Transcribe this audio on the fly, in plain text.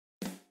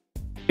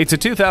It's a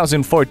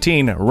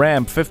 2014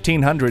 Ram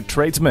 1500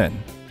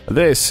 Tradesman.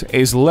 This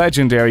is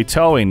legendary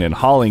towing and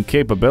hauling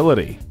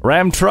capability.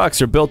 Ram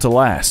trucks are built to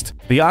last.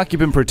 The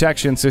occupant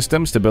protection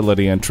system,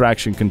 stability and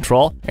traction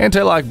control,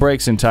 anti-lock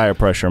brakes and tire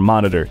pressure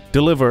monitor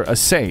deliver a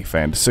safe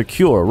and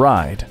secure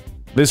ride.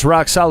 This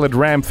rock-solid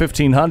Ram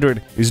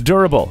 1500 is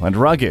durable and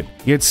rugged,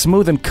 yet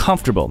smooth and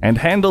comfortable and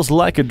handles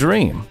like a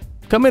dream.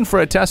 Come in for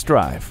a test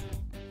drive.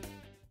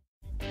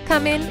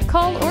 Come in,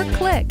 call, or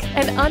click.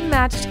 An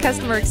unmatched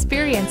customer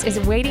experience is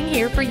waiting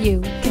here for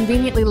you.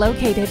 Conveniently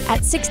located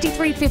at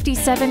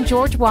 6357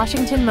 George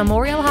Washington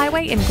Memorial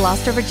Highway in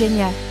Gloucester,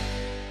 Virginia.